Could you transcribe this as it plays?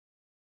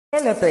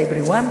Hello to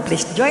everyone,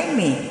 please join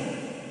me.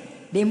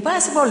 The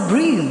Impossible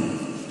Dream.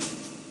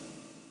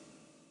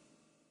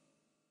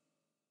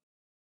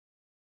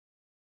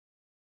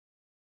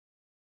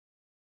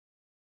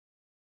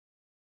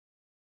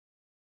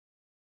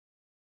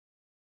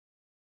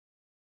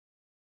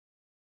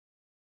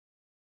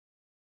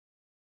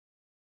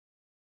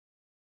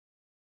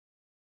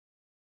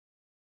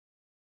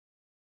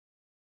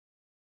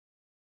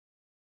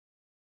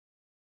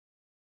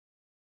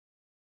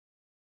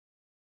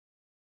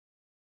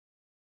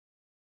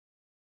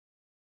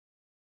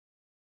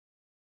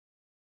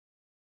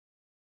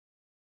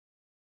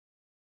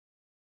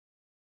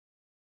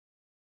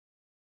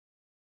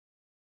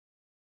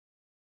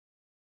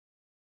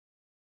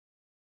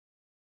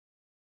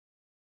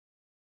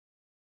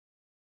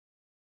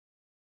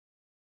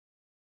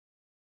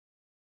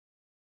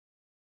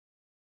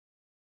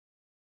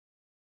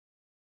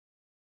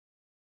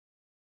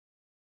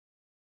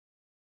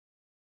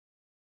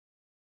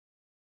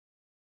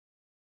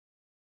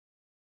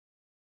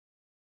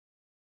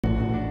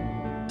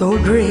 To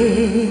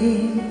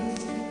dream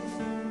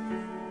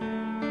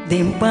the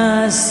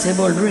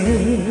impossible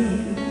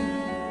dream,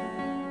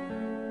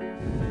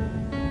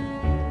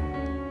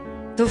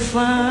 to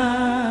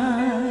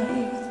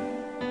find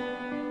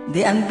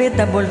the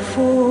unbeatable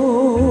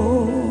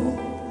foe,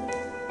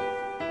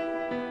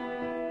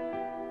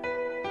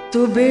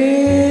 to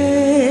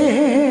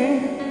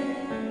bear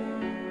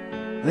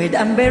with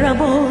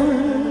unbearable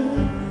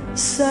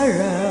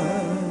sorrow,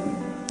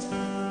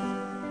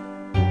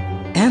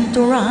 and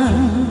to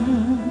run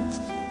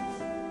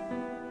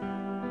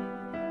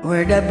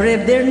where the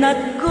brave dare not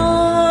go,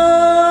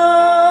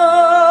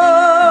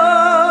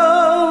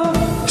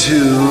 to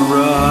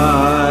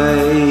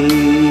right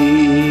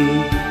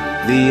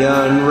the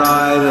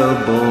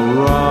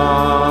unrightable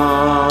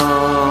wrong,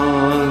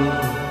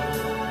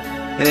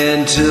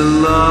 and to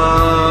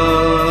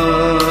love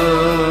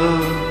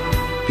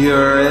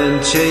pure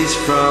and chaste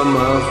from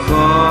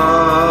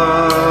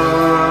afar,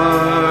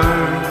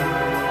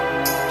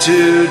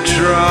 to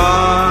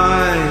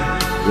try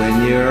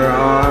when your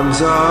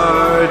arms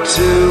are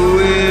too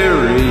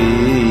weary,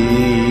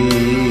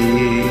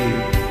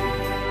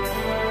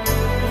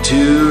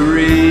 to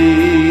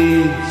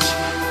reach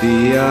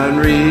the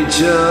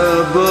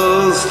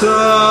unreachable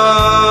star.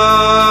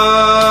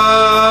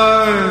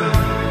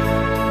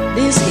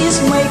 This is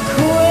my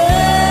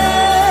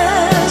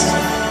quest,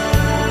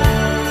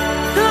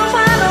 to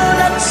follow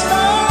that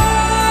star,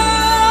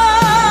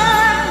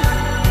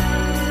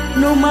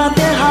 no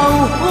matter how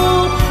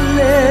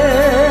hopeless,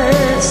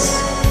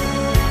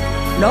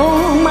 no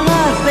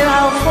matter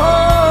how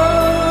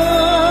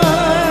far,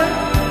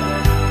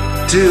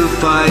 to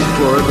fight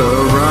for the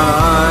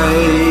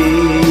right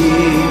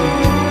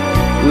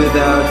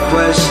without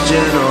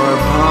question or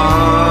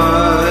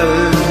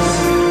pause,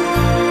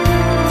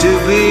 to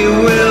be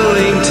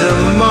willing to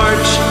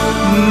march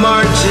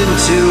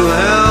into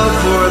hell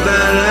for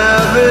that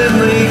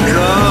heavenly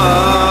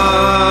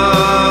cause.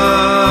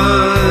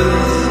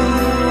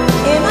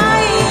 And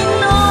I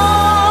know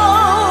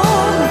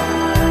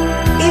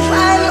if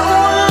I'll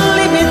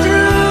only be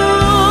true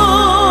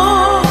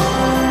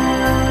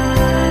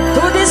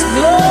to this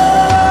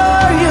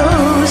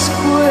glorious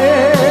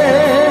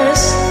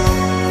quest,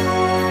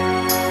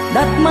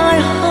 that my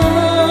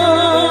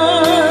heart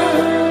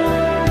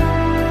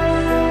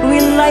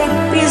will lie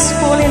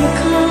peaceful and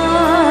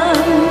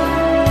calm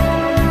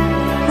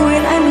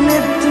when I'm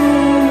led to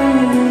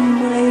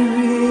my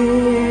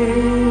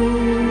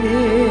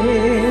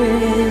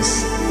rest.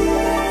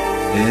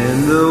 And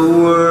the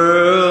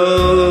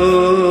world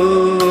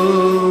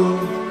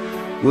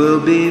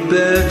will be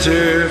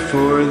better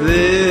for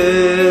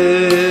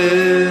this,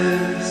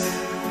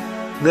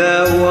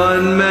 that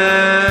one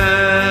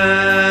man,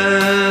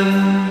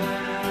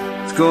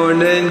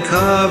 scorned and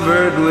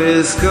covered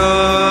with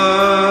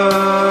scars,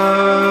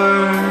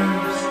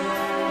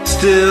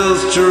 still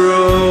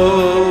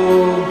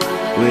strove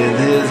with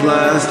his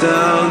last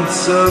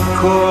ounce of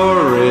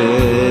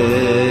courage,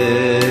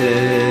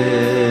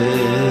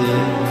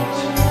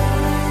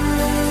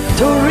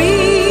 To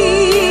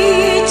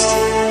reach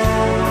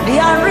the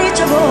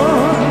unreachable,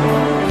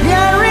 the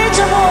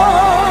unreachable,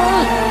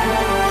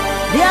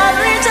 the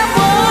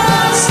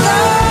unreachable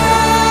star.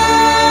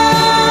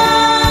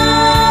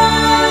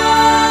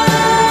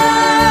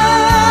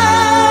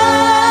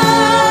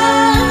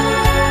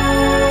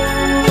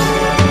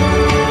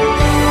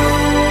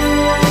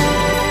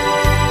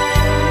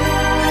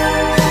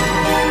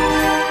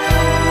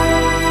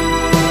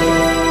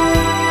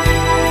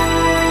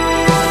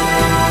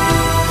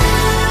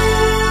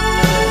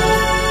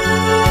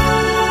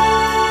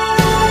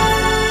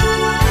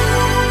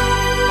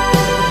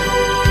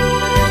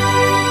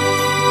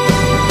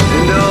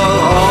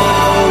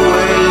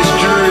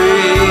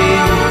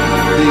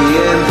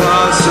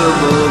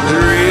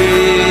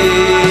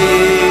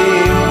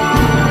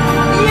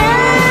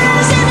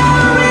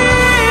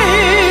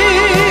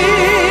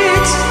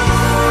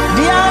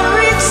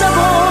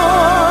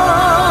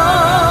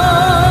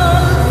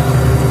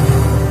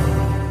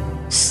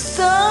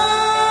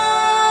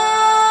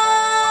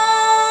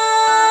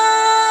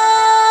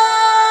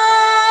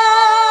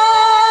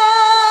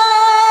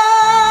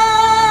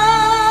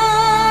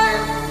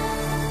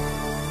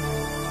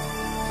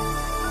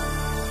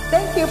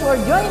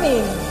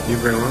 joining. You're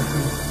very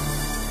welcome.